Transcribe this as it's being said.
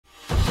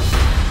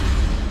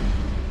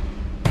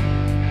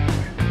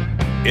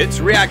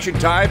It's reaction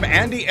time.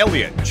 Andy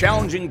Elliott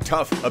challenging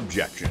tough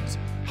objections.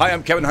 Hi,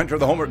 I'm Kevin Hunter,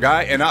 the Homework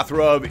Guy, and author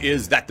of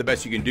Is That the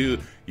Best You Can Do?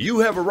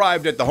 You have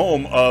arrived at the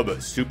home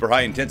of super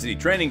high intensity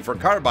training for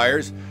car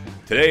buyers.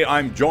 Today,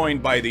 I'm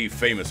joined by the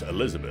famous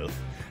Elizabeth.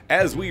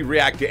 As we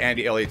react to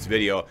Andy Elliott's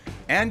video,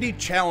 Andy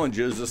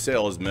challenges a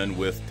salesman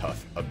with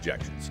tough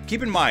objections.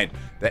 Keep in mind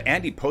that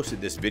Andy posted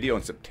this video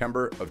in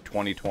September of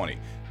 2020.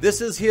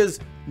 This is his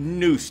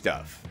new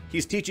stuff.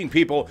 He's teaching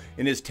people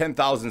in his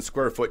 10,000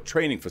 square foot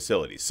training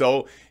facility.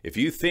 So if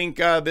you think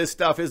this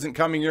stuff isn't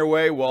coming your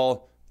way,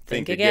 well,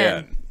 think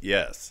again.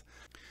 Yes.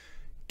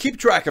 Keep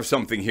track of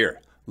something here.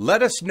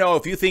 Let us know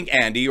if you think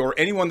Andy or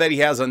anyone that he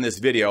has on this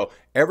video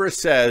ever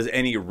says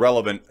any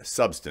relevant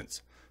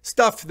substance.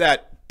 Stuff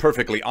that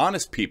perfectly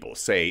honest people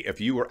say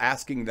if you were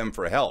asking them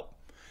for help.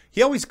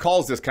 He always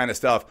calls this kind of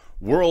stuff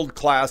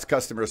world-class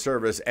customer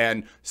service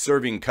and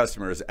serving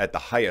customers at the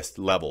highest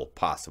level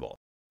possible.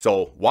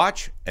 So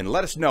watch and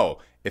let us know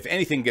if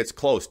anything gets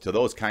close to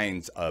those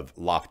kinds of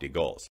lofty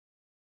goals.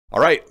 All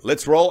right,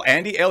 let's roll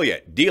Andy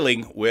Elliott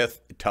dealing with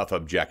tough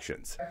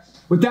objections.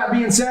 With that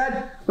being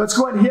said, let's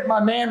go ahead and hit my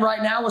man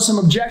right now with some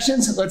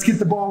objections. Let's get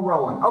the ball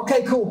rolling.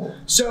 Okay, cool.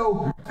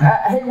 So,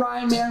 hey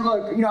Ryan, man,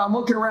 look, I'm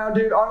looking around,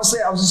 dude.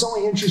 Honestly, I was just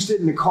only interested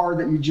in the car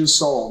that you just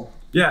sold.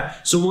 Yeah,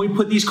 so when we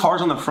put these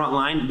cars on the front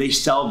line, they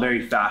sell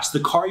very fast. The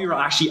car you're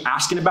actually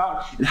asking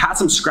about, it had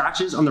some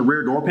scratches on the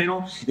rear door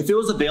panel. If it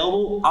was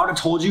available, I would have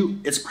told you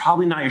it's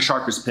probably not your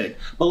sharpest pick.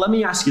 But let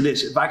me ask you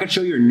this, if I could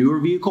show you a newer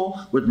vehicle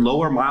with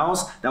lower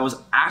miles that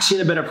was actually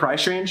in a better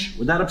price range,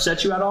 would that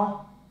upset you at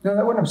all? No,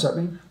 that wouldn't upset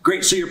me.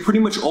 Great, so you're pretty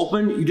much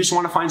open, you just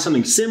want to find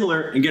something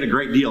similar and get a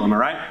great deal, am I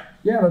right?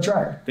 Yeah, that's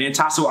right.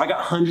 Fantastic, well, I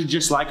got hundreds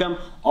just like them.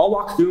 I'll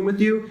walk through them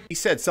with you. He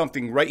said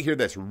something right here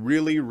that's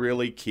really,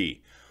 really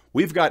key.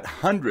 We've got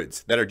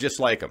hundreds that are just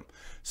like them.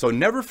 So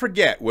never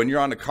forget when you're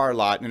on a car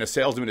lot and a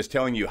salesman is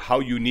telling you how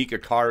unique a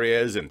car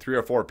is and 3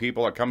 or 4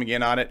 people are coming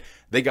in on it,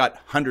 they got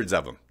hundreds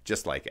of them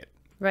just like it.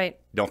 Right.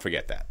 Don't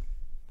forget that.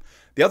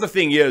 The other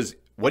thing is,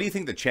 what do you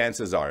think the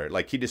chances are?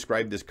 Like he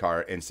described this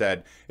car and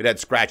said it had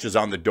scratches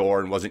on the door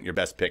and wasn't your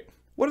best pick.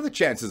 What are the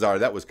chances are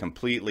that was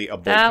completely a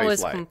bold-faced lie? That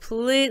was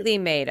completely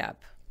made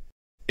up.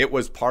 It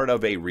was part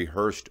of a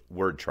rehearsed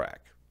word track.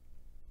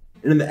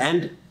 And in the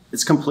end,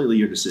 it's completely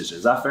your decision.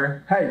 Is that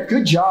fair? Hey,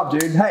 good job,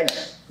 dude. Hey,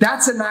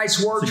 that's a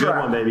nice word track. It's a good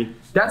one, baby.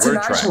 That's a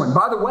nice one.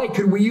 By the way,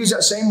 could we use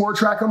that same word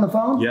track on the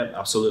phone? Yep,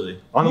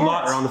 absolutely. On the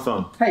lot or on the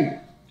phone. Hey,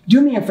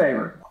 do me a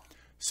favor.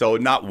 So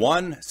not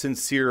one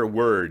sincere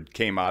word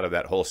came out of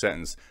that whole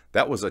sentence.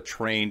 That was a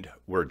trained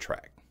word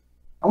track.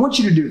 I want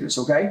you to do this,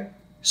 okay?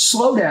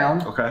 Slow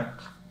down. Okay.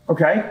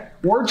 Okay?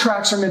 Word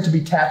tracks are meant to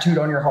be tattooed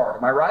on your heart.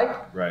 Am I right?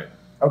 Right.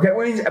 Okay,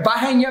 well, if I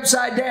hang you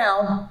upside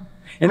down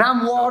and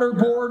I'm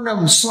waterboarding,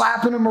 I'm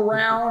slapping them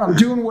around, I'm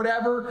doing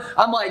whatever,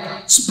 I'm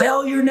like,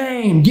 spell your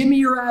name, give me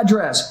your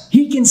address.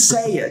 He can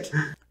say it.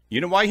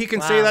 You know why he can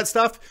say that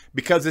stuff?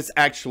 Because it's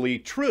actually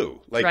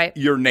true. Like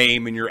your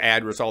name and your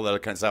address, all that other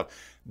kind of stuff.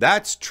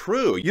 That's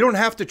true. You don't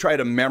have to try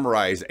to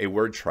memorize a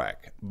word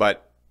track,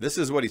 but this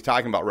is what he's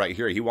talking about right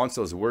here. He wants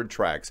those word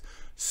tracks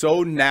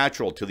so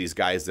natural to these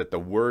guys that the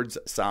words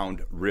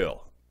sound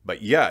real.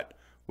 But yet,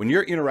 when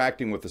you're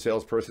interacting with the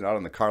salesperson out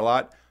on the car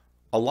lot,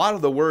 a lot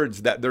of the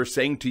words that they're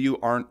saying to you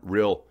aren't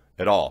real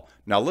at all.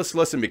 Now let's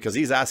listen because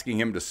he's asking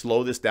him to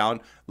slow this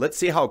down. Let's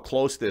see how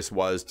close this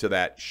was to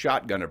that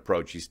shotgun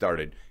approach he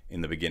started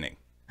in the beginning.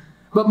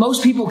 But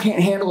most people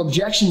can't handle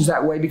objections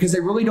that way because they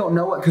really don't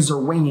know it because they're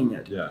winging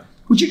it. Yeah.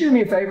 Would you do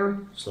me a favor?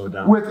 Slow it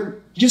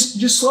down.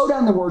 Just slow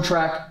down the word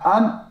track.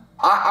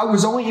 I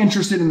was only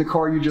interested in the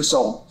car you just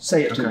sold.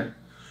 Say it to me.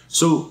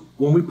 So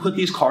when we put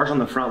these cars on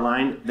the front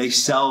line, they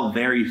sell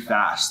very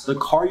fast. The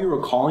car you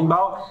were calling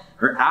about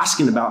or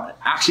asking about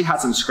actually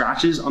had some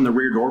scratches on the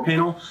rear door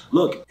panel.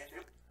 Look.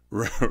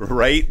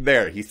 Right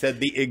there. He said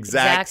the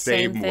exact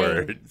same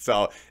word.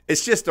 So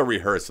it's just a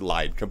rehearsed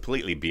lie,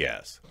 completely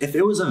BS. If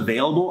it was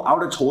available, I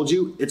would have told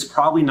you it's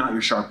probably not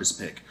your sharpest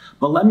pick.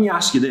 But let me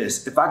ask you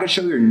this. If I could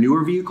show you a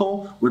newer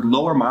vehicle with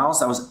lower miles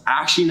that was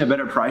actually in a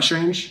better price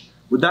range,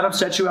 would that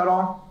upset you at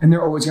all? And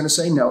they're always going to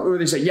say no. Or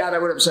they say, yeah,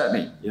 that would upset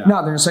me. Yeah. No,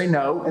 they're going to say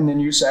no. And then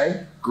you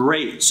say,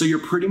 great. So you're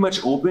pretty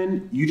much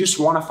open. You just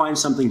want to find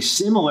something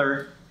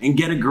similar and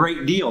get a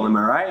great deal. Am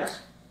I right?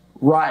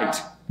 Right.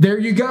 There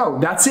you go.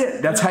 That's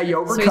it. That's how you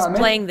overcome it. So he's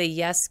playing the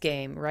yes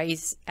game, right?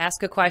 He's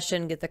ask a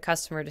question, get the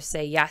customer to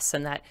say yes.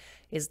 And that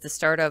is the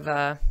start of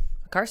a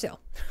car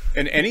sale.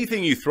 And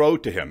anything you throw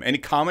to him, any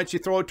comments you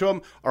throw to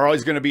him are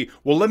always going to be,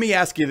 well, let me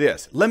ask you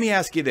this. Let me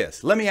ask you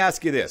this. Let me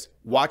ask you this.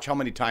 Watch how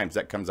many times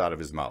that comes out of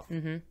his mouth.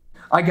 Mm-hmm.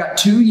 I got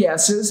 2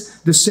 yeses.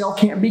 The sale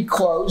can't be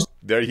closed.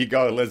 There you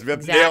go,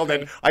 Elizabeth. Nailed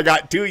it. I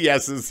got 2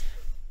 yeses.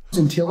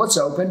 Until it's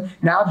open.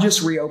 Now I've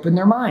just reopened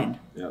their mind.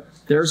 Yep.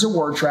 There's a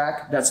word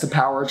track. That's the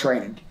power of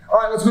training. All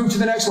right, let's move to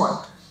the next one.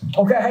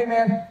 Okay, hey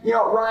man,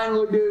 Ryan,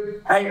 look,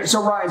 dude. Hey,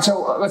 so Ryan,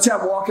 let's say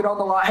I'm walking on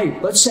the lot. Hey,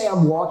 let's say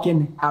I'm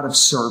walking out of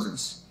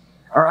service.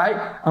 All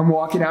right, I'm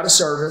walking out of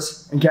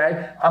service.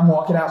 Okay, I'm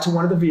walking out to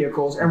one of the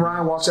vehicles, and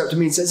Ryan walks up to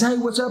me and says, "Hey,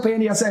 what's up,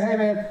 Andy?" I say, "Hey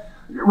man,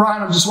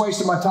 Ryan, I'm just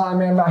wasting my time,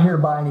 man. I'm not here to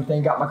buy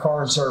anything. Got my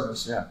car in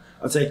service. Yeah.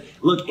 I'd say,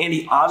 look,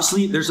 Andy,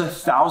 obviously there's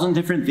 1,000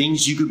 different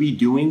things you could be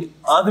doing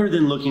other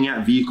than looking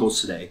at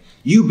vehicles today.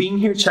 You being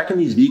here checking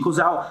these vehicles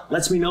out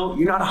lets me know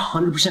you're not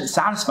 100%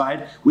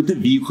 satisfied with the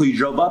vehicle you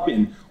drove up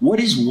in. What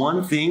is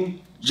one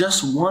thing,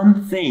 just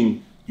one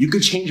thing, you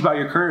could change about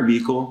your current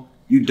vehicle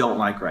you don't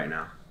like right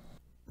now?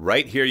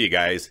 Right here, you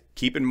guys,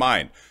 keep in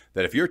mind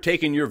that if you're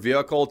taking your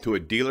vehicle to a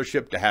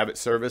dealership to have it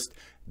serviced,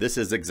 this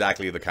is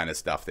exactly the kind of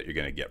stuff that you're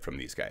going to get from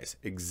these guys.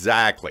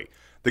 Exactly.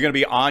 They're going to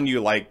be on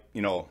you like,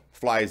 you know,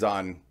 flies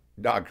on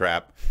dog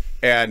crap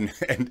and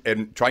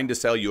trying to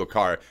sell you a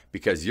car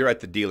because you're at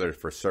the dealer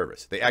for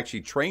service. They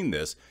actually train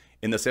this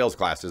in the sales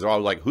classes. They're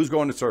all like, who's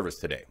going to service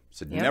today?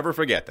 So never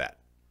forget that.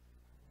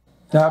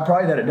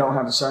 Probably that it don't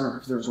have a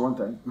sunroof. There's one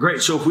thing.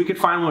 Great. So if we could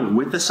find one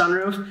with the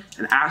sunroof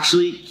and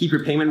actually keep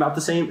your payment about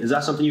the same, is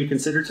that something you'd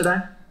consider today?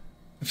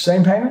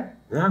 Same payment?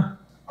 Yeah.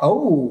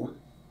 Oh,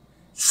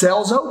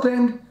 sales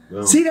opened.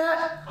 Boom. See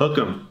that? Hook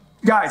 'em.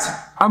 Guys,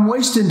 I'm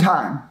wasting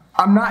time.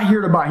 I'm not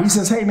here to buy. He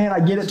says, hey, man, I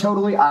get it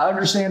totally. I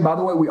understand. By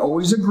the way, we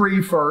always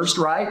agree first,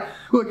 right?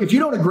 Look, if you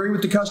don't agree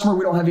with the customer,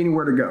 we don't have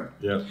anywhere to go.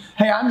 Yeah.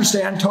 Hey, I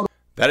understand. Totally.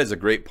 That is a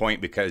great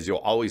point because you'll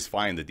always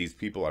find that these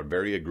people are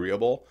very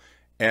agreeable.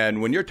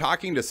 And when you're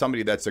talking to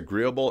somebody that's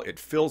agreeable, it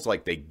feels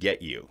like they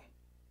get you.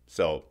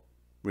 So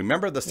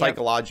remember the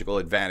psychological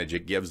advantage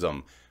it gives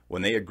them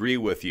when they agree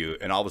with you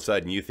and all of a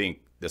sudden you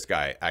think this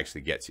guy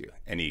actually gets you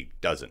and he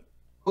doesn't.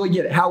 Well,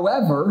 get it.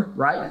 However,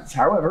 right?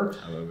 However,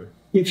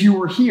 if you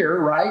were here,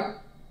 right,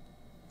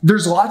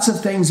 there's lots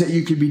of things that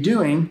you could be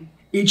doing.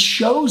 It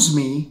shows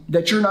me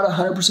that you're not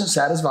 100%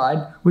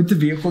 satisfied with the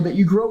vehicle that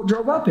you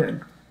drove up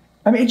in.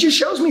 I mean, it just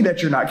shows me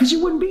that you're not, because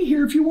you wouldn't be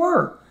here if you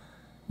were.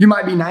 You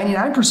might be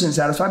 99%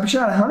 satisfied, but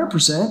you're not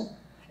 100%.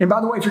 And by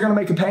the way, if you're going to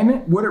make a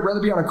payment, would it rather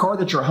be on a car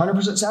that you're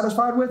 100%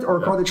 satisfied with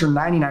or a car that you're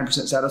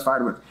 99%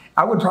 satisfied with?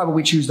 I would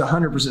probably choose the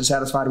 100%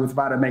 satisfied with if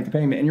I had to make a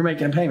payment. And you're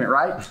making a payment,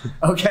 right?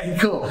 Okay,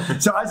 cool.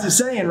 So I was just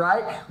saying,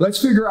 right? Let's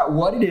figure out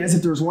what it is.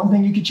 If there's one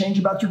thing you could change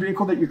about your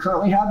vehicle that you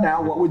currently have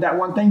now, what would that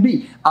one thing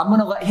be? I'm going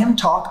to let him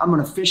talk. I'm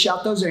going to fish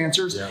out those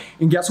answers. Yeah.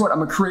 And guess what? I'm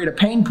going to create a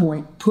pain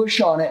point, push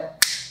on it,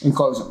 and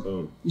close them.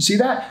 Boom. You see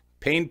that?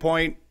 Pain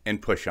point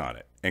and push on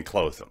it and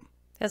close them.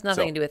 It has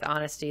nothing to do with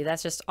honesty.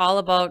 That's just all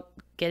about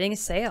getting a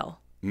sale.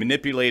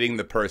 Manipulating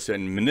the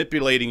person,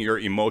 manipulating your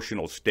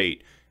emotional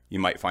state you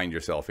might find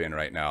yourself in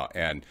right now,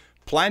 and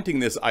planting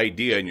this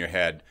idea in your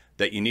head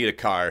that you need a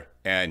car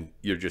and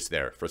you're just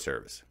there for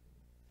service.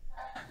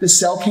 The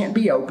cell can't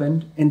be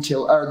opened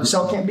until, or the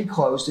cell can't be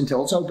closed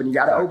until it's open. You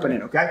got to open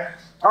it, okay?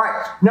 All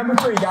right, number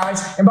 3,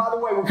 guys. And by the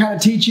way, we're kind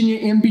of teaching you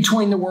in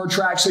between the word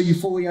tracks so you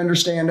fully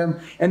understand them,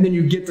 and then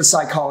you get the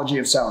psychology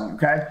of selling,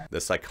 okay?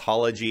 The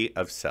psychology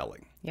of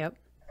selling. Yep.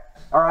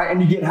 All right,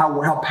 and you get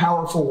how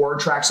powerful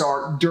word tracks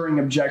are during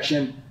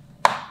objection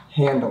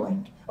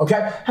handling.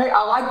 Okay, hey,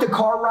 I like the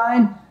car,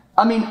 Ryan.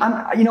 I mean,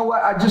 you know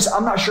what?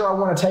 I'm not sure I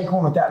want to take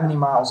one with that many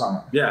miles on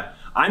it. Yeah,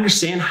 I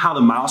understand how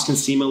the miles can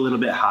seem a little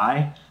bit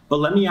high, but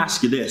let me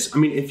ask you this. I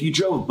mean, if you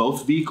drove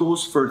both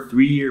vehicles for a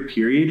 3-year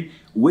period,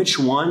 which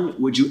one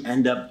would you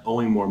end up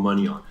owing more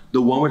money on?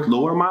 The one with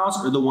lower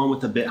miles or the one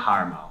with a bit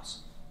higher miles?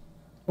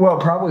 Well,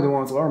 probably the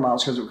one with lower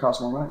miles because it would cost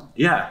more money.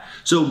 Yeah.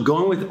 So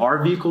going with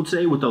our vehicle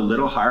today with a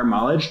little higher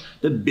mileage,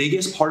 the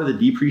biggest part of the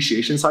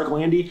depreciation cycle,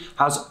 Andy,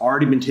 has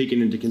already been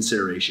taken into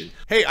consideration.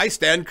 Hey, I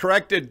stand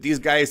corrected. These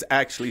guys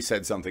actually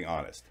said something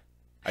honest.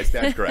 I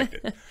stand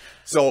corrected.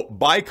 So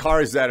buy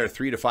cars that are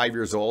 3 to 5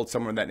 years old,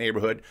 somewhere in that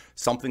neighborhood,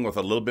 something with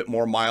a little bit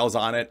more miles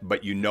on it,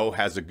 but you know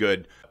has a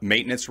good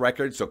maintenance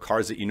record. So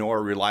cars that you know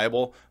are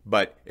reliable.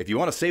 But if you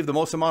want to save the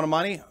most amount of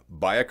money,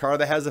 buy a car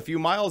that has a few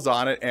miles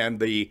on it and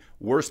the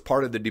worst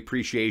part of the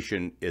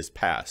depreciation is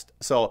past.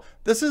 So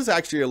this is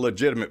actually a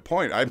legitimate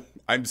point.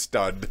 I'm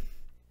stunned.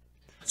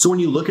 So when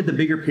you look at the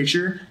bigger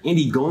picture,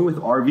 Andy, going with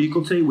our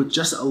vehicle today with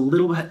just a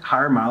little bit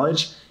higher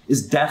mileage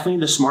is definitely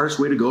the smartest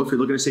way to go if you're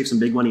looking to save some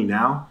big money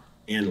now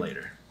and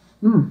later.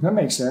 That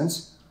makes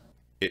sense.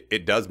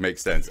 It does make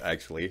sense,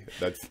 actually.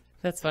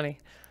 That's funny.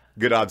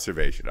 Good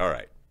observation. All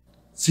right.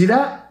 See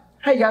that?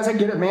 Hey, guys, I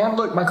get it, man.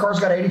 Look, my car's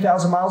got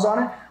 80,000 miles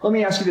on it. Let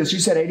me ask you this. You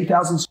said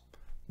 80,000.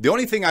 The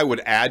only thing I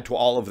would add to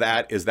all of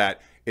that is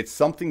that it's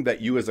something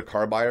that you as a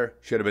car buyer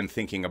should have been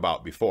thinking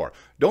about before.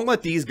 Don't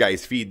let these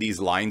guys feed these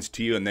lines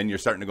to you and then you're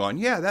starting to go,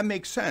 yeah, that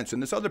makes sense.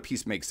 And this other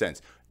piece makes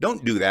sense.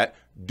 Don't do that.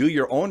 Do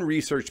your own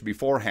research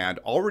beforehand.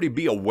 Already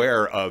be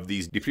aware of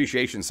these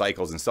depreciation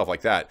cycles and stuff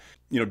like that.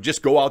 You know,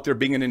 just go out there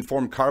being an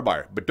informed car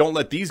buyer, but don't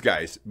let these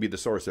guys be the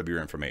source of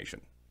your information.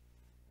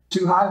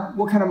 Too high?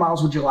 What kind of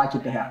miles would you like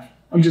it to have?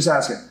 I'm just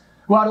asking.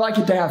 Well, I'd like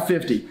it to have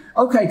 50.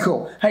 Okay,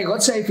 cool. Hey,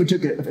 let's say if we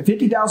took a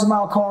 50,000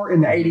 mile car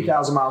and the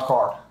 80,000 mile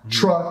car,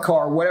 truck,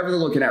 car, whatever they're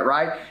looking at,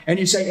 right? And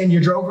you say, and you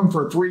drove them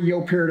for a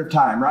 3-year period of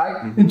time,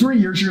 right? In 3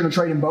 years, you're going to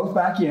trade them both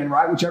back in,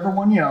 right? Whichever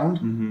one you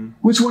owned.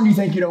 Which one do you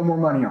think you'd owe more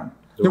money on?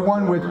 The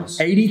one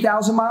with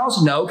 80,000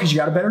 miles? No, because you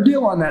got a better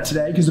deal on that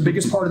today because the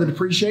biggest part of the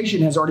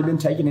depreciation has already been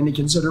taken into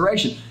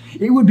consideration.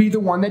 It would be the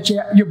one that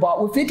you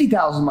bought with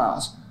 50,000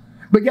 miles.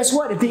 But guess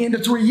what? At the end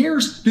of 3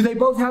 years, do they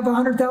both have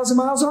 100,000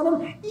 miles on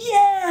them?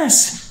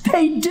 Yes,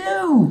 they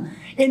do.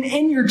 And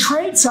in your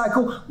trade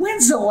cycle,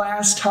 when's the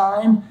last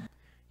time?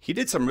 He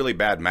did some really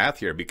bad math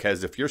here,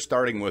 because if you're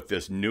starting with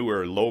this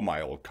newer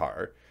low-mile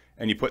car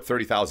and you put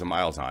 30,000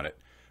 miles on it,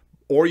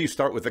 or you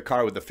start with a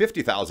car with the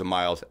 50,000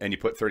 miles and you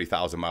put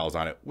 30,000 miles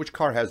on it, which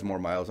car has more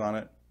miles on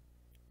it?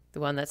 The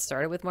one that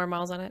started with more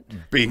miles on it?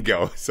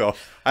 Bingo. So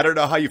I don't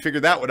know how you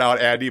figured that one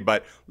out, Andy,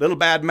 but little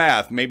bad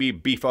math. Maybe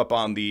beef up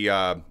on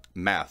the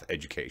math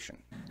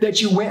education.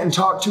 That you went and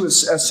talked to a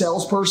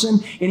salesperson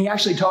and he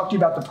actually talked to you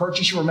about the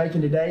purchase you were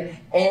making today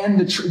and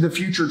the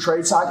future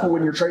trade cycle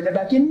when you're trading it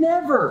back? You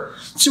never.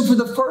 So for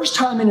the first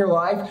time in your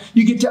life,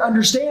 you get to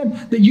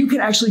understand that you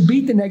can actually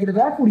beat the negative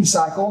equity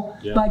cycle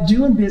by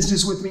doing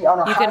business with me on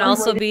a You can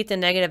also beat the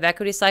negative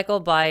equity cycle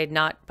by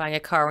not buying a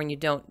car when you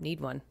don't need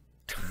one.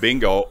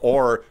 Bingo.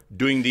 Or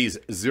doing these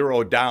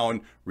zero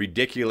down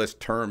ridiculous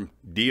term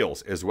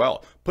deals as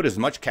well. Put as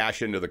much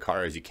cash into the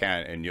car as you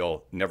can and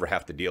you'll never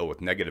have to deal with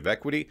negative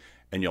equity,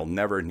 and you'll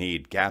never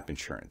need gap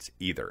insurance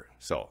either.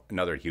 So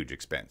another huge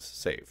expense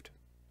saved.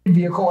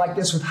 Vehicle like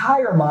this with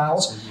higher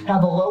miles,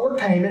 have a lower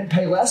payment,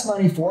 pay less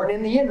money for it,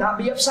 and in the end not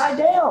be upside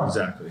down.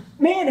 Exactly.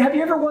 Man, have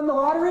you ever won the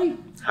lottery?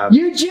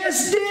 You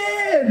just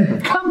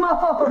did. Come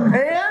on,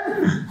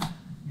 man.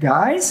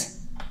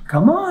 Guys,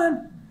 come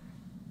on.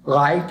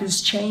 Life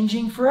is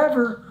changing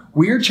forever.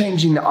 We're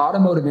changing the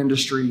automotive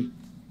industry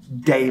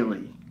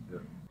daily.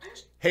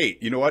 Hey,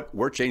 you know what?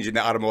 We're changing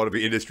the automotive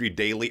industry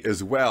daily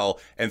as well.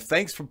 And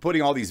thanks for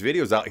putting all these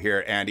videos out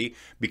here, Andy,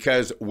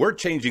 because we're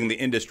changing the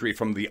industry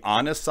from the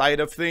honest side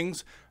of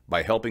things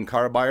by helping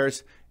car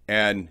buyers.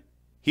 And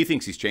he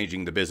thinks he's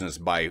changing the business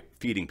by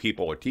feeding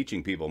people or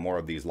teaching people more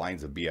of these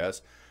lines of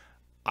BS.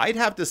 I'd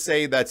have to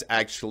say that's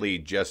actually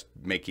just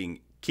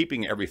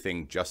keeping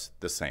everything just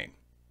the same.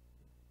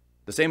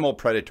 The same old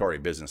predatory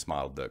business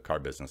model the car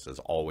business has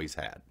always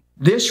had.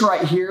 This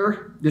right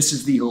here, this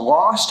is the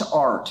lost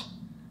art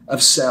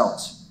of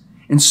sales.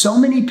 And so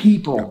many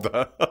people...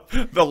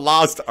 the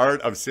lost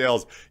art of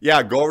sales.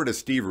 Yeah, go over to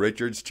Steve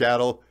Richards'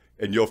 channel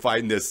and you'll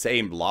find this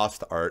same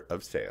lost art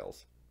of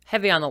sales.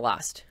 Heavy on the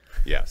lost.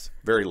 Yes,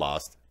 very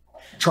lost.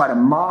 Try to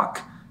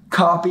mock,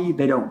 copy,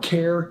 they don't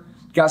care.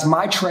 Guys,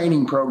 my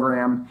training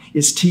program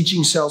is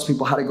teaching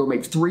salespeople how to go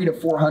make $300,000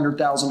 to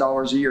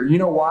 $400,000 a year. You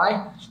know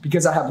why?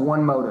 Because I have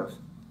one motive.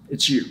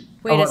 It's you.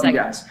 Wait a second.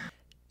 Guys.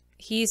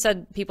 He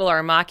said people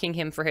are mocking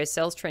him for his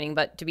sales training,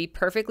 but to be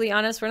perfectly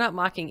honest, we're not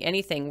mocking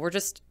anything. We're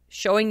just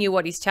showing you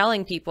what he's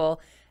telling people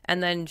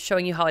and then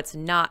showing you how it's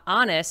not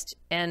honest,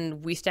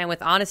 and we stand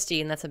with honesty,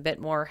 and that's has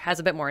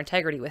a bit more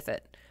integrity with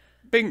it.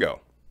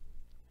 Bingo.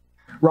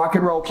 Rock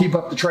and roll, keep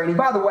up the training.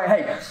 By the way,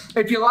 hey,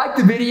 if you like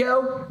the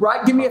video,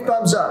 right, give me a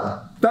thumbs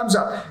up. Thumbs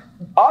up.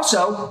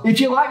 Also, if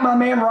you like my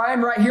man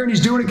Ryan right here and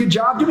he's doing a good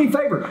job, do me a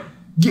favor.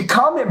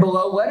 Comment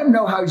below, let him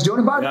know how he's doing.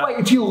 And by the way,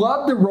 if you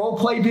love the role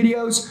play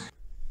videos.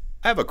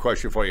 I have a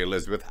question for you,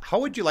 Elizabeth. How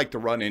would you like to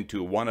run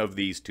into one of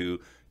these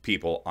two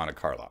people on a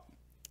car lot?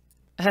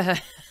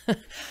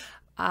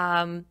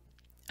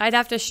 I'd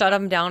have to shut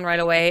them down right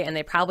away, and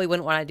they probably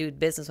wouldn't want to do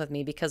business with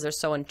me because they're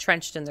so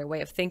entrenched in their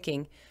way of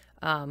thinking.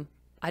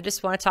 I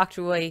just want to talk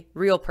to a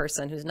real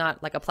person who's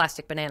not like a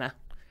plastic banana.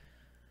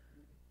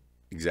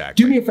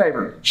 Exactly. Do me a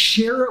favor,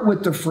 share it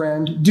with a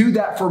friend. Do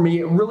that for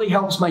me. It really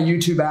helps my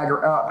YouTube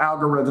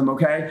algorithm,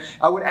 okay?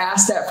 I would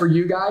ask that for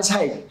you guys.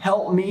 Hey,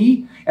 help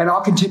me, and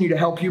I'll continue to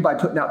help you by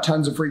putting out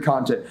tons of free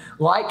content.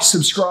 Like,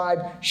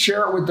 subscribe,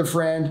 share it with a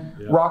friend.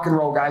 Yeah. Rock and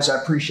roll, guys. I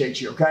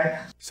appreciate you, okay?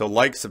 So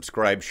like,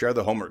 subscribe, share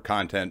the homework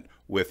content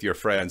with your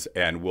friends,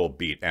 and we'll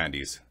beat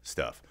Andy's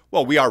stuff.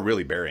 Well, we are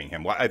really burying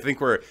him. I think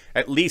we're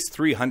at least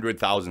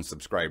 300,000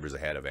 subscribers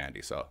ahead of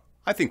Andy, so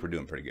I think we're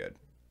doing pretty good.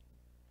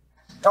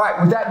 All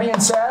right, with that being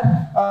said,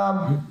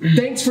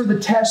 thanks for the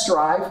test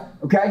drive,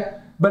 okay?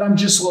 But I'm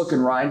just looking,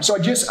 Ryan. So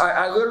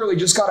I literally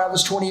just got out of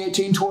this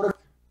 2018 Tour.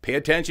 Pay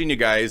attention, you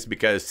guys,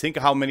 because think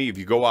of how many of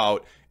you go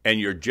out and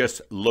you're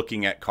just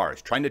looking at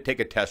cars, trying to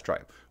take a test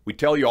drive. We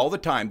tell you all the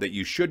time that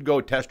you should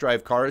go test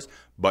drive cars,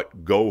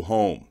 but go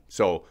home.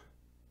 So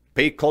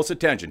pay close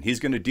attention. He's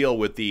going to deal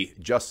with the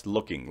just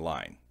looking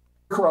line.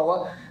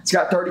 Corolla. It's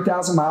got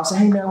 30,000 miles. Say,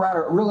 hey, man,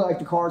 Ryder, I really like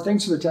the car.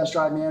 Thanks for the test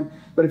drive, man.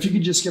 But if you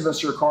could just give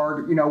us your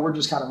card, you know, we're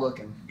just kind of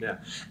looking. Yeah.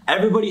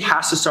 Everybody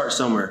has to start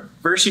somewhere.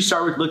 First, you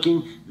start with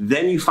looking,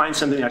 then you find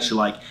something that you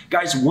like.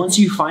 Guys, once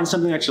you find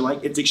something that you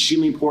like, it's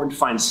extremely important to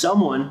find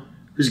someone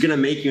who's going to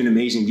make you an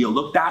amazing deal.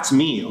 Look, that's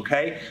me,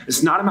 okay?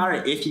 It's not a matter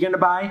of if you're going to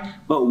buy,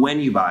 but when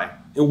you buy.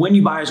 And when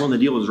you buy is when the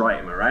deal is right,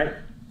 am I right?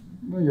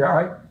 Well, yeah,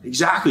 right.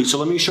 Exactly. So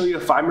let me show you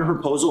a 5-minute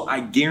proposal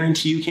I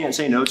guarantee you can't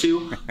say no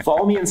to.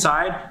 Follow me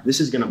inside.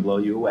 This is going to blow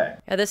you away.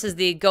 Yeah, this is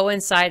the go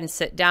inside and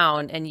sit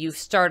down, and you've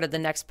started the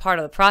next part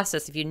of the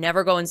process. If you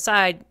never go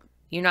inside,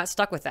 you're not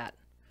stuck with that.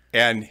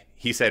 And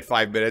he said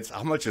 5 minutes.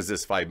 How much is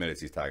this 5 minutes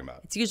he's talking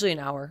about? It's usually an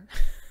hour.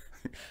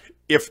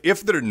 If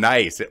they're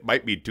nice, it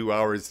might be 2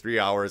 hours, 3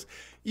 hours.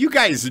 You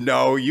guys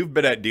know you've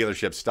been at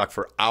dealerships stuck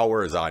for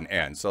hours on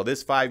end. So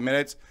this 5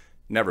 minutes,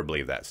 never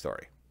believe that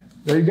story.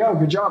 There you go.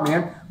 Good job,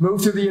 man.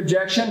 Move through the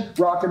objection,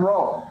 rock and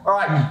roll. All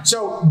right.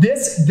 So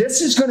this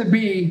is going to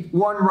be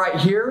one right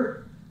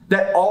here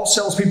that all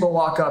salespeople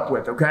lock up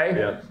with, okay?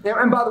 Yeah.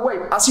 And by the way,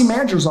 I see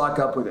managers lock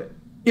up with it.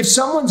 If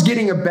someone's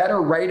getting a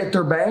better rate at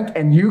their bank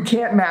and you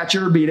can't match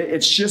it or beat it,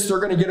 it's just they're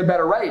going to get a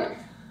better rate.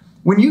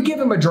 When you give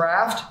them a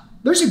draft,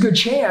 there's a good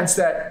chance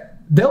that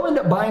they'll end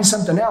up buying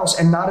something else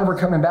and not ever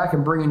coming back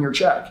and bringing your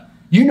check.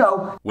 You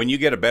know. When you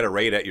get a better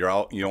rate at your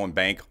own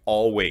bank,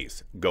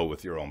 always go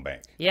with your own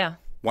bank. Yeah.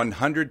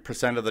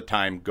 100% of the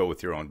time, go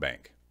with your own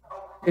bank.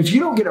 If you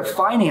don't get a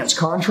finance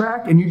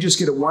contract and you just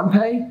get a one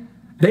pay,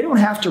 they don't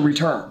have to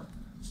return.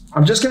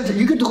 I'm just going to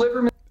you could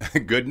deliver them.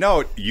 Good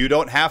note. You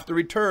don't have to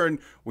return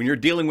when you're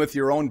dealing with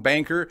your own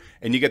banker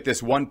and you get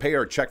this one pay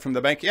or check from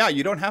the bank. Yeah,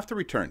 you don't have to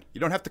return.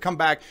 You don't have to come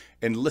back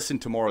and listen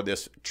to more of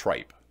this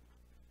tripe.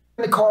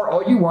 In the car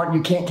all you want,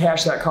 you can't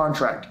cash that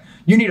contract.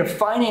 You need a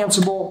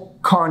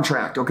financeable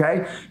contract,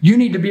 okay? You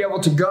need to be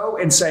able to go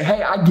and say,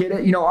 hey, I get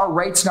it. You know, our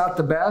rate's not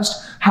the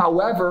best.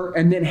 However,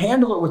 and then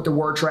handle it with the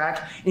word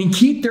track and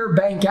keep their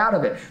bank out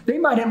of it. They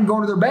might have them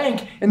go to their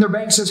bank and their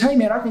bank says, hey,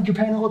 man, I think you're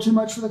paying a little too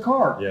much for the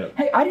car. Yeah.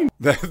 Hey, I didn't.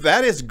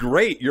 That is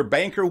great. Your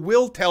banker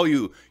will tell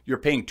you you're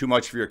paying too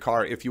much for your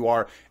car if you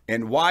are.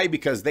 And why?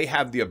 Because they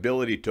have the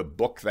ability to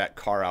book that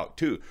car out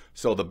too.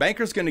 So the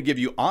banker's going to give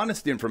you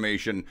honest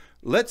information.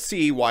 Let's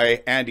see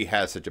why Andy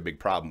has such a big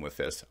problem with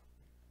this.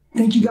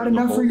 Think you got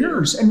enough for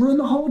yours and ruin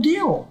the whole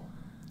deal.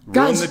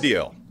 Ruin the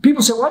deal.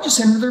 People say, well, I just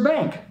send them to their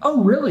bank.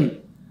 Oh,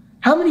 really?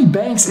 How many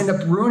banks end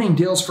up ruining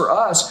deals for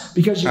us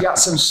because you got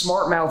some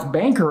smart mouth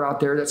banker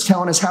out there that's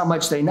telling us how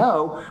much they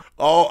know?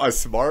 Oh, a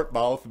smart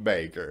mouth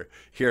banker.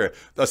 Here,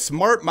 the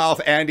smart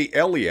mouth Andy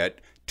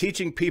Elliott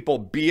teaching people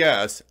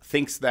BS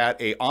thinks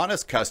that a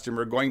honest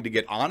customer going to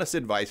get honest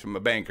advice from a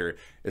banker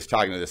is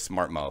talking to this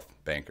smart mouth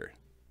banker.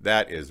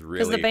 That is really...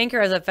 Because the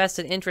banker has a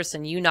vested interest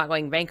in you not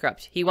going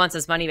bankrupt. He wants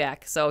his money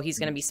back, so he's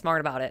going to be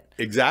smart about it.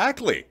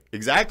 Exactly.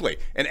 Exactly.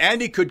 And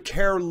Andy could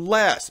care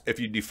less if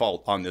you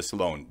default on this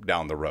loan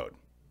down the road.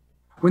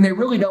 When they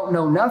really don't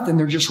know nothing,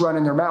 they're just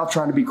running their mouth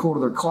trying to be cool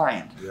to their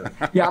client.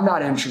 Yeah, I'm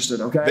not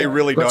interested, okay? They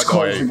really Let's don't know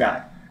close anything. the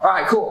guy. All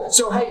right, cool.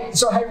 So hey,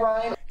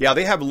 Ryan. Yeah,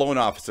 they have loan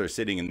officers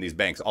sitting in these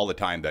banks all the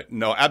time that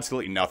know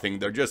absolutely nothing.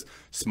 They're just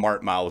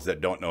smart mouths that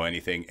don't know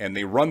anything, and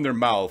they run their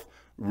mouth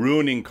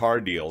ruining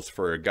car deals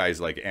for guys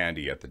like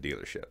Andy at the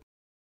dealership.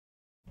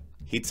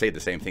 He'd say the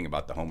same thing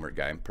about the homework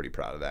guy. I'm pretty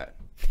proud of that.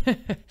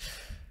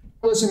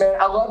 Listen,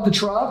 man, I love the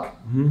truck.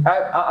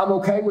 I'm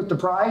okay with the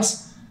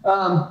price.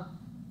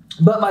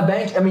 But my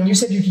bank, I mean, you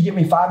said you could get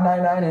me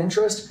 $5.99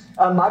 interest.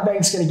 My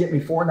bank's going to get me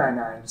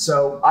 $4.99.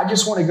 So I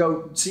just want to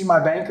go see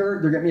my banker.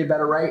 They're getting me a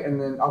better rate, and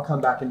then I'll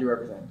come back and do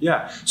everything.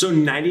 Yeah. So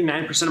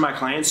 99% of my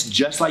clients,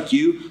 just like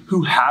you,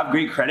 who have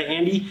great credit,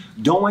 Andy,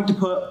 don't like to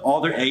put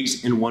all their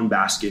eggs in one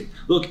basket.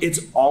 Look, it's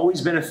always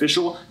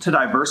beneficial to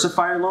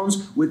diversify your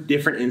loans with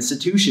different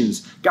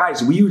institutions.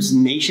 Guys, we use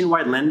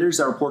nationwide lenders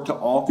that report to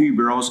all 3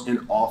 bureaus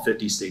in all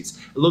 50 states.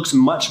 It looks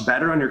much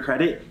better on your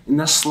credit, and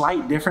the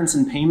slight difference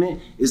in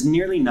payment is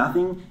nearly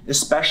nothing,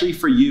 especially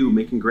for you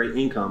making great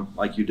income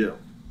like you do.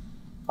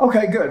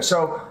 Okay, good.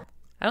 So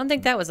I don't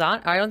think that was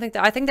on. I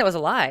think that was a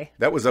lie.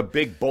 That was a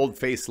big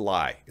bold-faced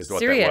lie is what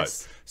Serious. that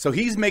was. So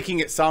he's making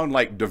it sound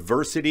like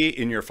diversity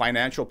in your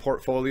financial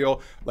portfolio,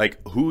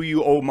 like who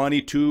you owe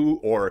money to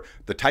or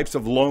the types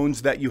of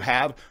loans that you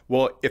have.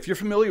 Well, if you're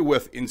familiar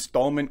with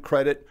installment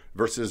credit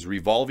versus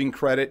revolving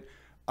credit,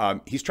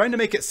 he's trying to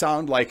make it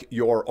sound like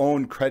your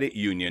own credit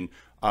union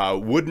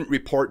wouldn't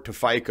report to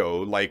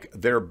FICO like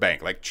their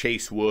bank, like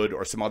Chase would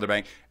or some other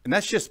bank. And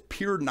that's just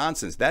pure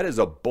nonsense. That is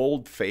a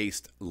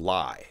bold-faced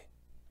lie.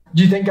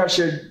 do you think I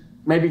should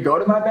maybe go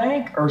to my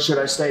bank or should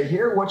I stay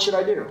here? What should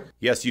I do?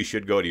 Yes, you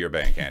should go to your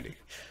bank, Andy.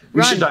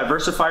 We should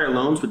diversify your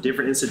loans with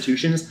different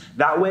institutions.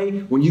 That way,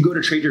 when you go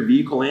to trade your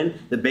vehicle in,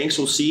 the banks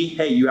will see,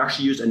 hey, you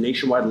actually used a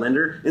nationwide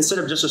lender instead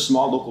of just a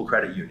small local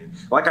credit union.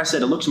 Like I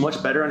said, it looks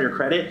much better on your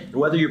credit. And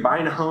whether you're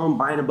buying a home,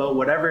 buying a boat,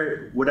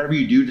 whatever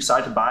you do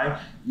decide to buy,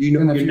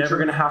 you're never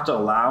going to have to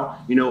allow,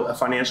 a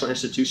financial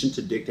institution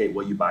to dictate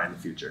what you buy in the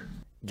future.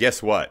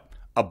 Guess what?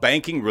 A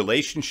banking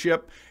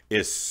relationship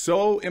is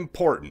so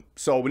important.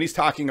 So when he's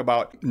talking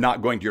about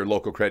not going to your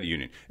local credit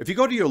union, if you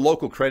go to your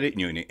local credit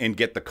union and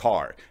get the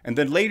car, and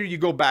then later you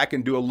go back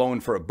and do a loan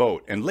for a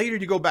boat, and later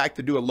you go back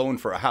to do a loan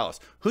for a house,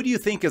 who do you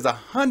think is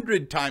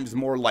 100 times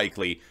more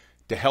likely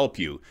to help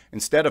you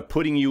instead of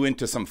putting you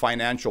into some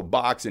financial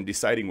box and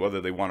deciding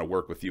whether they want to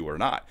work with you or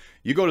not?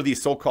 You go to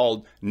these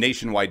so-called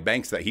nationwide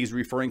banks that he's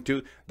referring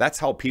to, that's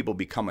how people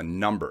become a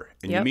number,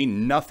 and you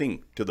mean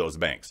nothing to those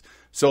banks.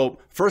 So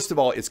first of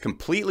all, it's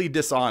completely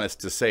dishonest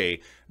to say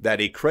that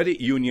a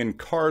credit union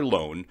car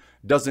loan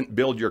doesn't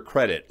build your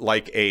credit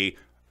like a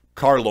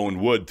car loan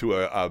would through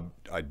a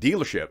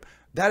dealership.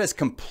 That is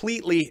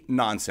completely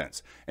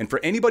nonsense. And for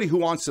anybody who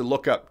wants to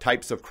look up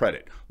types of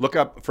credit, look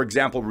up, for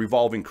example,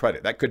 revolving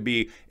credit. That could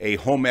be a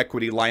home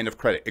equity line of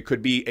credit. It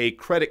could be a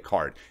credit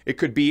card. It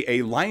could be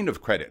a line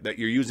of credit that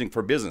you're using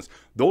for business.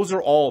 Those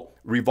are all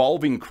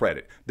revolving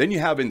credit. Then you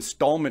have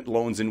installment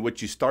loans in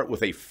which you start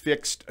with a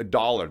fixed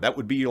dollar. That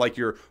would be like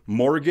your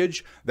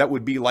mortgage. That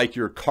would be like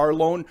your car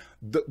loan.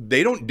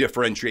 They don't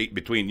differentiate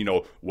between, you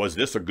know, was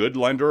this a good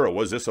lender or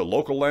was this a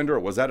local lender or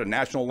was that a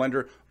national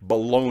lender?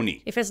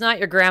 Baloney. If it's not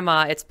your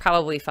grandma, it's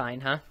probably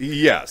fine, huh?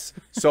 Yes.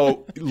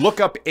 So look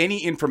up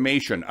any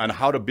information on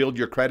how to build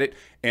your credit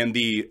and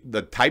the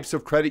types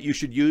of credit you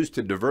should use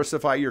to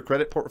diversify your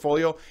credit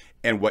portfolio.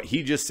 And what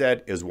he just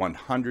said is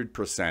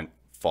 100%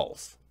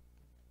 false.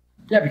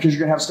 Yeah, because you're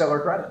going to have stellar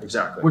credit.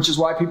 Exactly. Which is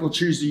why people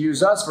choose to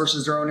use us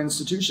versus their own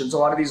institutions. A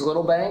lot of these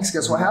little banks,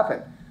 guess what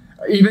happened?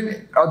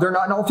 Even they're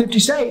not in all 50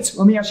 states.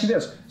 Let me ask you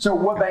this. So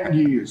what bank do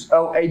you use?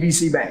 Oh,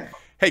 ABC Bank.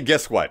 Hey,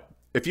 guess what?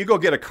 If you go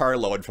get a car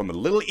loan from a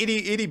little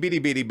itty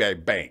bitty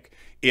bank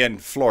in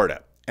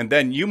Florida, and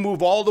then you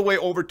move all the way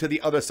over to the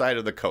other side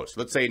of the coast,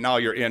 let's say now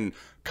you're in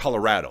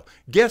Colorado,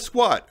 guess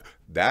what?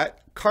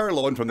 That car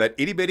loan from that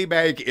itty bitty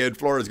bank in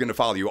Florida is going to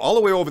follow you all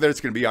the way over there.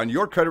 It's going to be on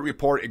your credit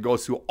report. It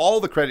goes through all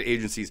the credit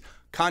agencies.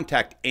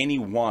 Contact any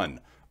one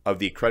of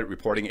the credit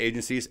reporting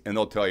agencies, and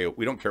they'll tell you,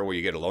 we don't care where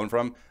you get a loan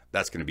from.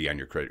 That's going to be on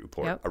your credit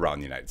report around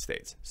the United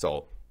States.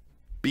 So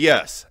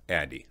BS,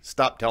 Andy.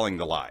 Stop telling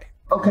the lie.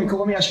 Okay, cool.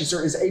 Let me ask you,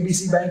 sir, is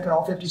ABC Bank in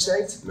all 50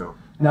 states? No.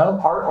 No,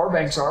 our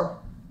banks are.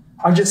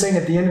 I'm just saying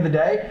at the end of the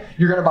day,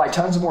 you're going to buy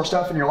tons of more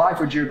stuff in your life.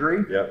 Would you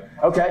agree? Yep.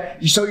 Okay,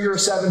 so you're a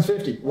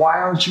 750. Why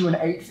aren't you an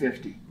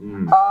 850?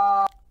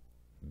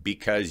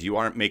 Because you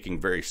aren't making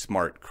very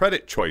smart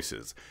credit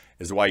choices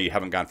is why you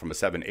haven't gone from a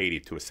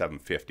 780 to a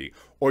 750.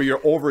 Or you're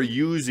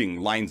overusing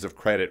lines of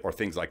credit or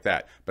things like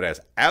that. But it has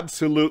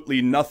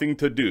absolutely nothing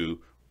to do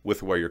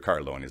with where your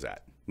car loan is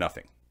at.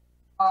 Nothing.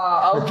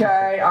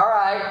 Okay, all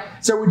right.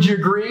 So would you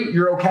agree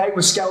you're okay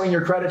with scaling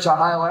your credit to a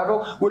high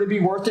level? Would it be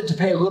worth it to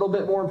pay a little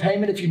bit more in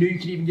payment if you knew you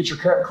could even get your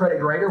credit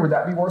greater? Would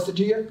that be worth it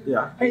to you?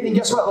 Yeah. Hey, then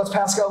guess what? Let's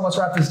pass go and let's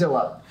wrap this deal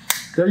up.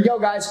 There you go,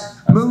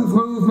 guys. Move,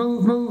 move,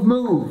 move, move,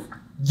 move.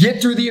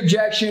 Get through the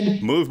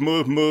objection. Move,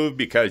 move, move,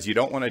 because you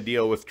don't want to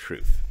deal with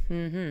truth.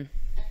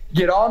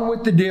 Get on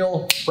with the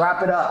deal.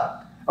 Wrap it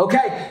up.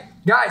 Okay,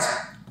 guys,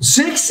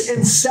 6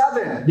 and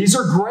 7. These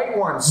are great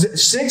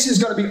ones. 6 is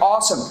going to be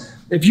awesome.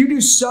 If you do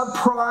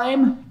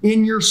subprime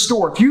in your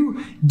store, if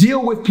you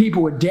deal with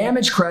people with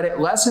damaged credit,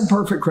 less than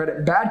perfect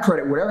credit, bad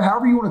credit, whatever,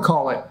 however you want to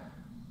call it,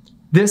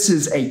 this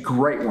is a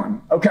great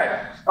one.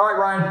 Okay. All right,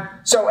 Ryan.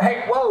 So,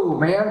 hey, whoa,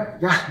 man.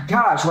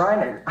 Gosh,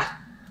 Ryan,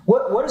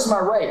 what is my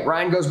rate?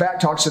 Ryan goes back,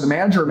 talks to the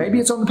manager. Maybe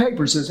it's on the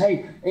paper. Says,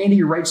 hey, Andy,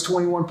 your rate's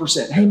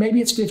 21%. Hey,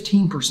 maybe it's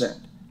 15%.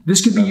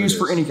 This could be used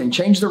for anything.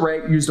 Change the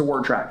rate, use the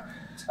word track.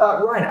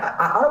 Ryan,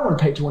 I don't want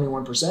to pay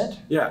 21%.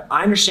 Yeah,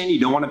 I understand you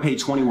don't want to pay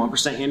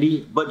 21%,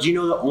 Andy, but do you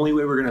know the only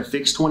way we're going to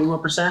fix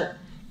 21%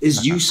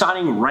 is you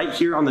signing right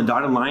here on the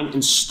dotted line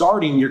and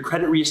starting your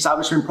credit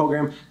reestablishment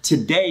program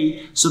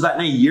today so that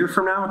in a year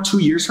from now, 2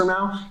 years from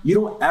now, you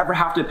don't ever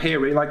have to pay a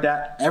rate like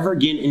that ever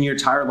again in your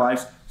entire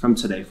life from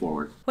today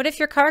forward. What if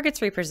your car gets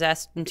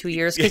repossessed in 2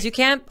 years because you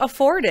can't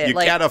afford it? You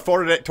can't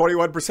afford it at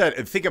 21%.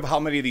 And think of how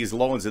many of these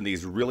loans and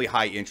these really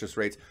high interest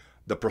rates,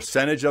 the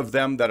percentage of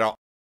them that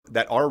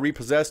are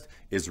repossessed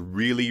is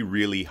really,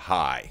 really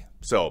high.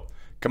 So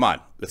come on,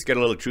 let's get a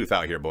little truth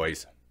out here,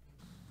 boys.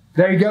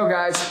 There you go,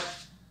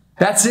 guys.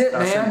 That's it,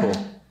 man.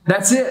 Simple.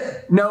 That's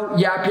it. No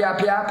yap,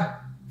 yap,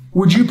 yap.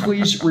 Would you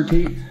please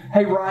repeat?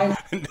 Hey, Ryan.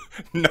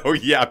 No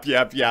yap,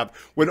 yap, yap.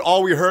 When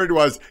all we heard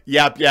was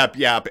yap, yap,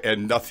 yap,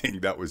 and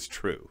nothing that was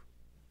true.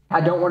 I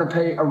don't want to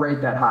pay a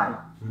rate that high.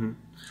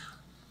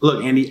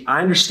 Look, Andy,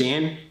 I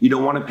understand you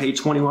don't want to pay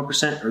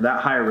 21% or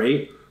that higher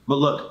rate, but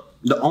look,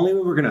 the only way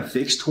we're going to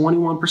fix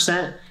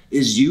 21%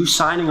 is you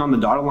signing on the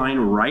dotted line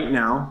right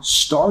now,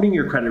 starting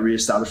your credit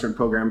reestablishment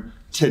program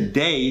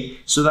today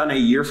so that in a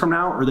year from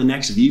now or the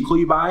next vehicle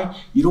you buy,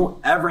 you don't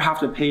ever have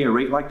to pay a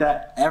rate like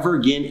that ever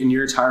again in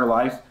your entire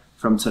life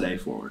from today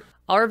forward.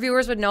 All our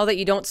viewers would know that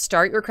you don't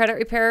start your credit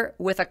repair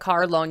with a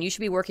car loan. You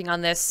should be working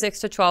on this 6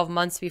 to 12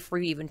 months before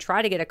you even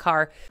try to get a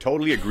car.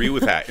 Totally agree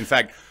with that. In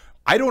fact,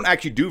 I don't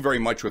actually do very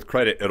much with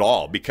credit at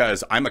all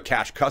because I'm a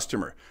cash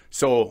customer.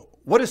 So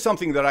what is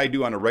something that I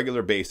do on a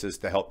regular basis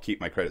to help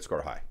keep my credit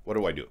score high? What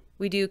do I do?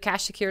 We do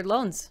cash secured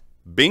loans.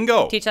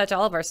 Bingo. Teach that to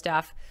all of our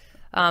staff.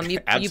 You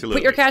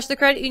put your cash to the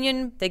credit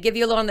union, they give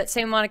you a loan, that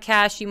same amount of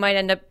cash, you might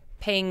end up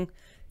paying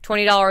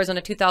 $20 on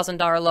a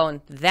 $2,000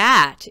 loan.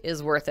 That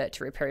is worth it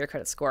to repair your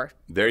credit score.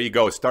 There you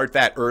go. Start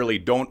that early.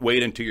 Don't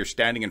wait until you're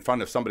standing in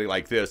front of somebody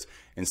like this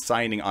and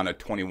signing on a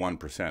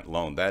 21%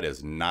 loan. That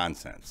is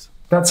nonsense.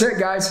 That's it,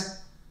 guys.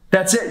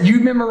 That's it.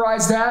 You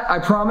memorize that. I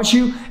promise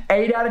you,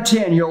 8 out of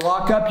 10. You'll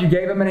lock up, you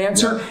gave them an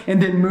answer,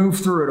 and then move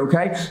through it,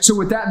 okay? So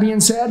with that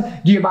being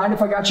said, do you mind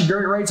if I got you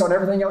great rates on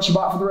everything else you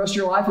bought for the rest of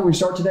your life and we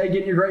start today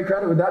getting you great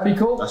credit? Would that be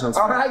cool? That sounds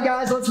All fun. right,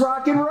 guys, let's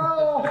rock and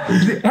roll.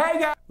 Hey,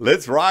 guys.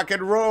 Let's rock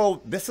and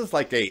roll. This is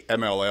like a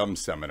MLM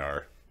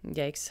seminar.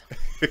 Yikes.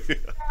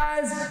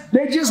 Guys,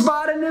 they just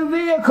bought a new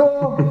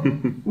vehicle.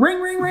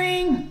 Ring, ring,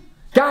 ring.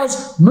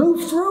 Guys,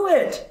 move through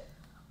it.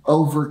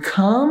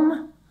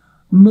 Overcome,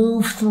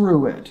 move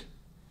through it.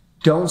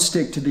 Don't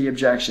stick to the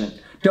objection.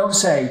 Don't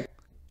say,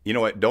 you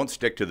know what? Don't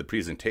stick to the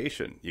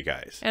presentation, you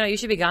guys. I know, you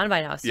should be gone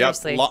by now,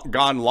 seriously. Yep,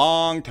 gone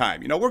long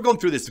time. You know, we're going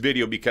through this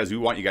video because we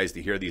want you guys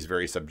to hear these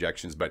various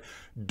objections, but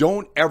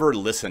don't ever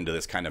listen to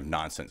this kind of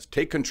nonsense.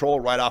 Take control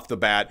right off the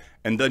bat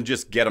and then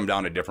just get them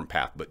down a different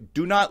path. But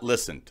do not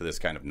listen to this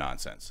kind of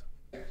nonsense.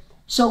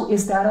 so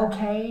is that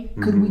okay?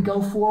 Could we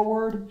go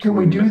forward? Can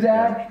we do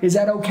that? Is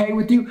that okay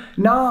with you?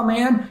 Nah,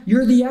 man,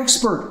 you're the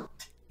expert.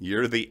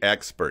 You're the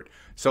expert.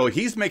 So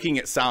he's making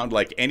it sound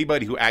like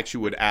anybody who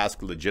actually would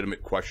ask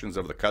legitimate questions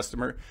of the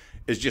customer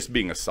is just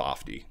being a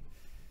softie.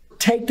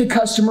 Take the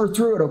customer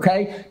through it,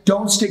 okay?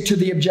 Don't stick to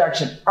the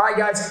objection. All right,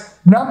 guys,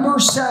 number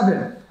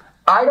 7.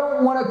 I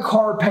don't want a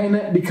car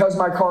payment because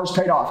my car's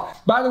paid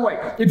off. By the way,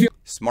 if you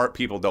Smart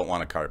people don't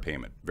want a car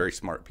payment. Very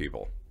smart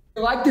people.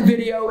 like the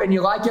video and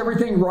you like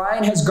everything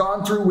Ryan has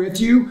gone through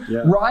with you,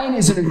 Ryan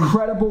is an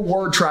incredible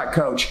word track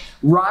coach.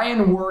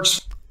 Ryan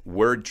works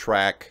Word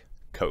track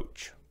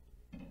coach.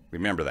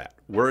 Remember that.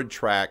 Word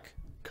track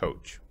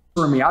coach.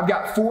 for me. I've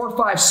got 4 or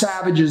 5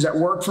 savages that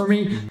work for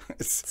me.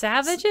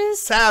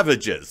 Savages?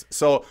 Savages.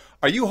 So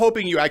are you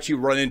hoping you actually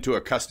run into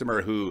a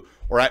customer who,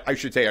 or I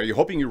should say, are you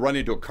hoping you run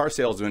into a car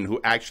salesman who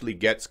actually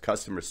gets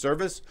customer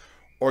service?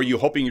 Or are you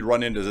hoping you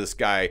run into this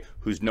guy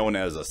who's known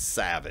as a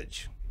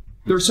savage?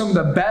 They're some of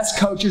the best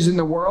coaches in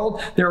the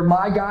world. They're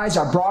my guys.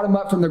 I brought them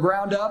up from the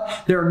ground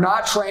up. They're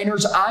not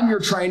trainers. I'm your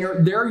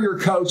trainer. They're your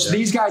coach.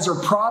 These guys are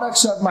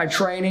products of my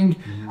training.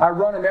 I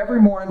run them every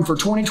morning for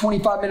 20,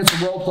 25 minutes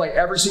of role play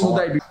every single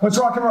day. Let's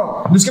rock and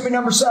roll. This is going to be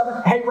number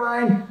 7. Hey,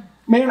 Ryan.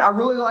 Man, I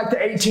really like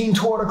the 18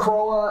 Toyota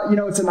Corolla. You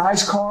know, it's a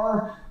nice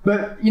car.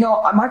 But, you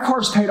know, my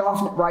car's paid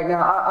off right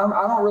now.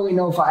 I don't really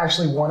know if I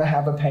actually want to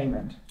have a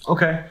payment.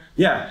 Okay.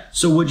 Yeah.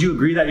 So would you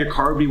agree that your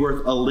car would be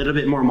worth a little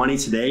bit more money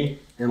today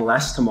and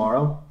less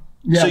tomorrow?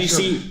 Yeah, so you sure.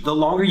 see, the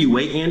longer you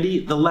wait,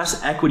 Andy, the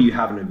less equity you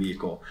have in a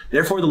vehicle.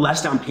 Therefore, the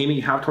less down payment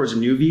you have towards a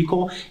new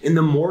vehicle, and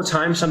the more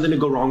time something to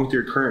go wrong with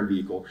your current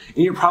vehicle.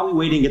 And you're probably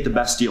waiting to get the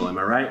best deal. Am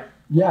I right?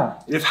 Yeah.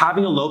 If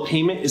having a low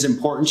payment is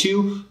important to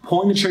you,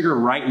 pulling the trigger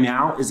right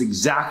now is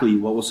exactly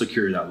what will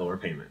secure that lower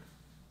payment.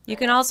 You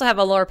can also have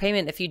a lower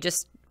payment if you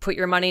just put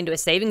your money into a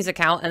savings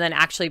account and then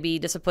actually be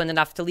disciplined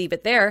enough to leave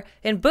it there,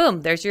 and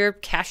boom, there's your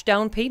cash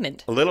down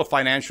payment. A little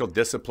financial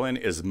discipline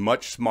is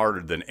much smarter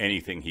than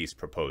anything he's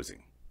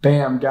proposing.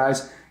 Bam,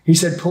 guys. He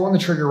said pulling the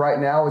trigger right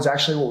now is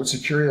actually what would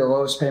secure the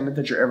lowest payment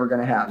that you're ever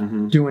going to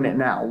have. Doing it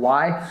now.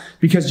 Why?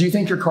 Because do you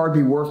think your car would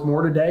be worth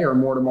more today or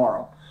more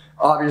tomorrow?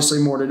 Obviously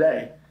more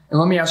today. And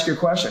let me ask you a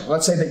question.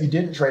 Let's say that you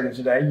didn't trade it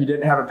today, you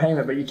didn't have a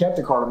payment, but you kept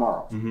the car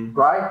tomorrow,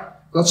 right?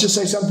 Let's just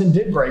say something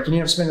did break and you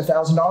end up spending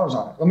 $1,000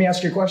 on it. Let me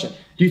ask you a question.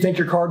 Do you think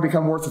your car would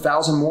become worth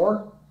 $1,000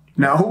 more?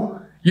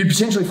 No. You'd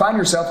potentially find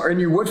yourself,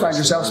 and you would find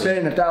yourself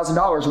spending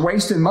 $1,000,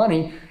 wasting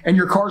money, and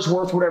your car's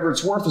worth whatever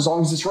it's worth as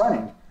long as it's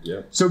running.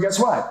 Yeah. So guess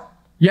what?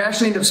 You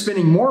actually end up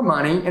spending more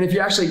money, and if you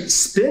actually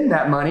spend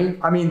that money,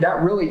 I mean,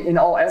 that really, in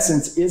all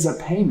essence, is a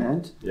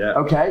payment. Yeah.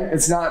 Okay?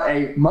 It's not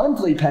a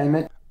monthly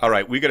payment. All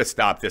right, we got to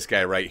stop this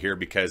guy right here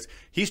because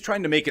he's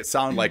trying to make it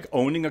sound like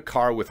owning a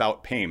car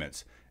without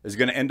payments is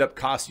going to end up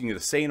costing you the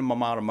same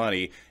amount of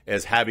money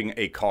as having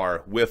a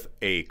car with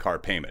a car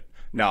payment.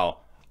 Now,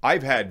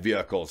 I've had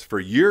vehicles for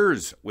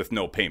years with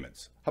no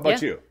payments. How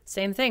about you?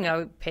 Same thing. I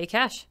would pay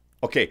cash.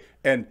 Okay,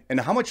 and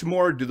how much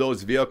more do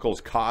those vehicles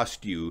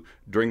cost you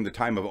during the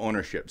time of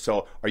ownership?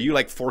 So are you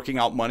like forking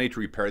out money to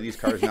repair these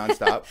cars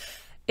nonstop?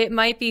 It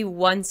might be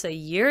once a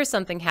year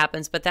something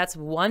happens, but that's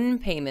one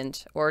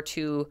payment or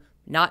two,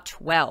 not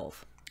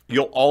 12.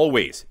 You'll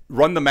always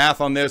run the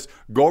math on this.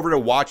 Go over to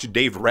watch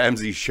Dave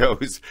Ramsey's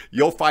shows.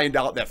 You'll find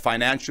out that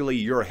financially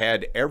you're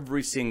ahead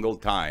every single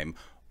time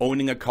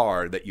owning a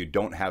car that you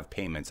don't have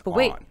payments But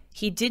wait, on.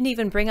 he didn't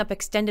even bring up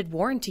extended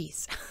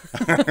warranties.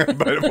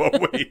 But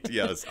well, wait,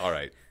 yes, all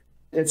right.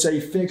 It's a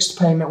fixed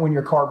payment when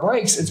your car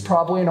breaks. It's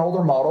probably an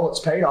older model. It's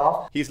paid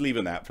off. He's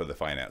leaving that for the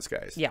finance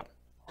guys. Yeah.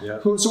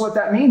 So what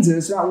that means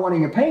is not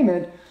wanting a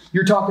payment.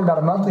 You're talking about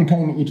a monthly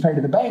payment you'd pay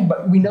to the bank,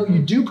 but we know you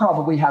do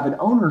probably have an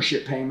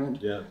ownership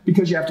payment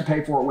because you have to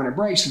pay for it when it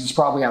breaks because it's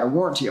probably out of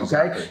warranty,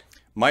 okay? Exactly.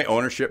 My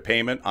ownership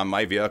payment on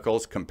my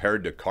vehicles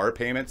compared to car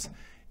payments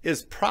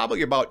is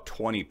probably about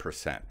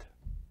 20%.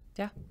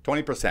 Yeah.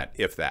 20%,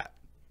 if that.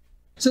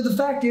 So the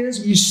fact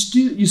is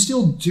you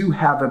still do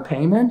have a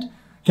payment.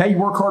 Okay, you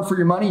work hard for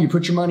your money, you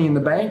put your money in the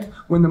bank.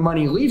 When the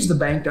money leaves the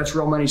bank, that's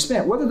real money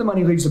spent. Whether the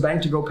money leaves the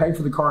bank to go pay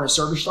for the car in a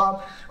service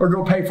shop or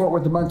go pay for it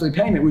with the monthly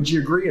payment, would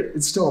you agree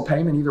it's still a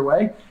payment either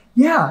way?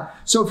 Yeah.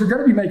 So if you're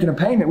going to be making a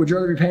payment, would you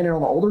rather be paying it on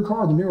the older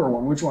car or the newer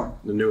one? Which one?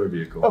 The newer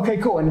vehicle. Okay,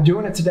 cool. And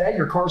doing it today,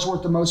 your car's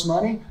worth the most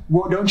money.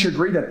 Well, don't you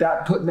agree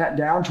that putting that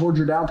down towards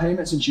your down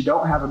payment, since you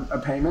don't have a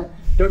payment,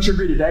 don't you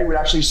agree today would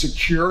actually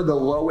secure the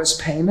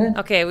lowest payment?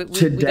 Okay, we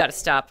got to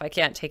stop. I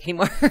can't take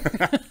anymore.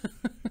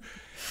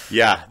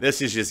 Yeah,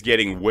 this is just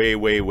getting way,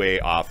 way, way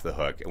off the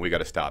hook, and we got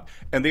to stop.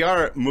 And they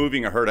are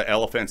moving a herd of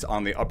elephants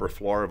on the upper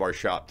floor of our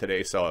shop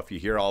today, so if you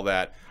hear all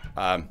that,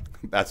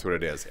 that's what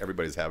it is.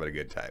 Everybody's having a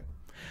good time.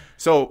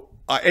 So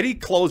any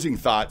closing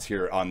thoughts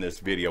here on this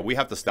video? We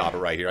have to stop it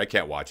right here. I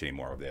can't watch any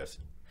more of this.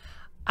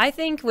 I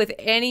think with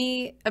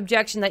any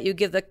objection that you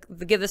give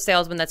the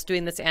salesman that's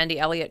doing this Andy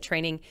Elliott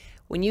training,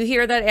 when you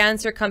hear that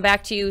answer come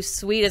back to you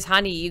sweet as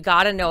honey, you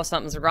got to know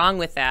something's wrong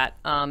with that.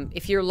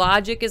 If your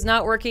logic is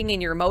not working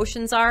and your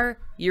emotions are,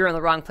 you're in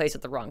the wrong place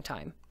at the wrong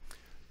time.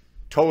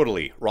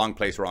 Totally wrong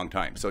place, wrong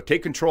time. So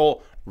take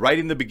control right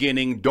in the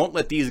beginning. Don't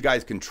let these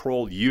guys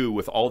control you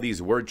with all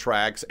these word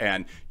tracks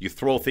and you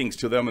throw things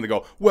to them and they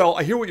go, well,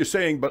 I hear what you're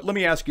saying, but let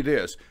me ask you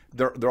this.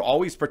 They're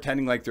always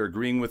pretending like they're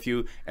agreeing with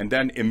you and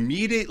then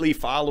immediately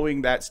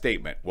following that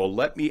statement, well,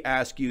 let me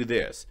ask you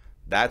this.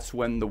 That's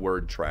when the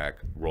word track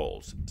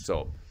rolls.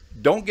 So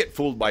don't get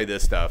fooled by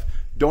this stuff.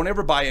 Don't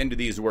ever buy into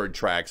these word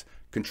tracks.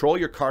 Control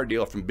your car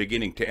deal from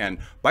beginning to end.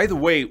 By the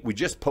way, we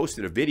just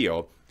posted a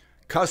video.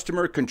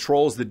 Customer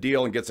controls the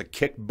deal and gets a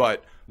kick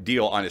butt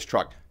deal on his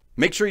truck.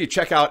 Make sure you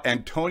check out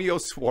Antonio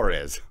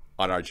Suarez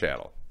on our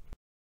channel.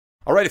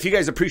 All right, if you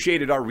guys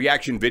appreciated our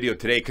reaction video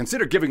today,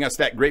 consider giving us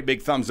that great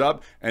big thumbs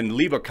up and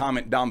leave a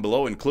comment down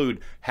below.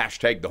 Include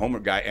hashtag the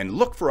Homework Guy and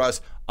look for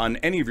us on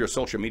any of your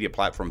social media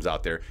platforms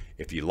out there.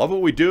 If you love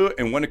what we do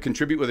and want to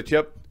contribute with a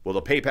tip, well,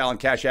 the PayPal and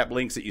Cash App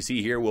links that you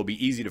see here will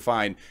be easy to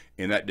find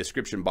in that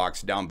description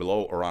box down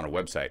below or on our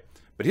website.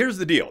 But here's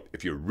the deal.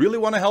 If you really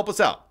want to help us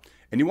out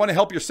and you want to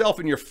help yourself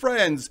and your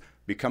friends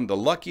become the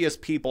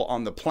luckiest people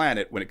on the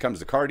planet when it comes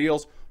to car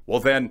deals, well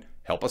then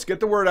help us get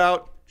the word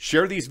out,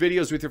 share these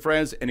videos with your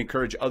friends, and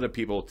encourage other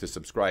people to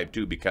subscribe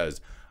too, because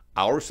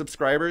our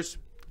subscribers,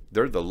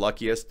 they're the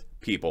luckiest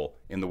people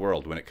in the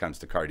world when it comes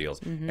to car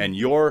deals. And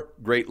your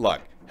great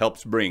luck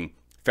helps bring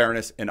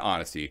fairness and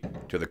honesty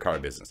to the car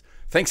business.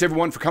 Thanks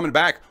everyone for coming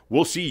back.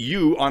 We'll see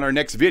you on our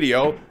next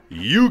video.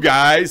 You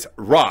guys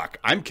rock.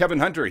 I'm Kevin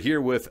Hunter here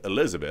with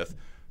Elizabeth.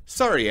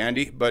 Sorry,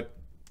 Andy, but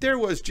there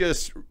was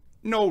just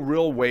no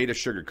real way to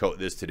sugarcoat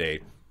this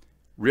today.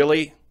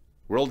 Really,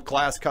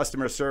 world-class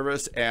customer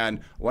service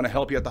and want to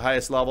help you at the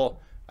highest level.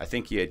 I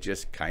think you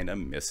just kind of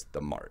missed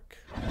the mark.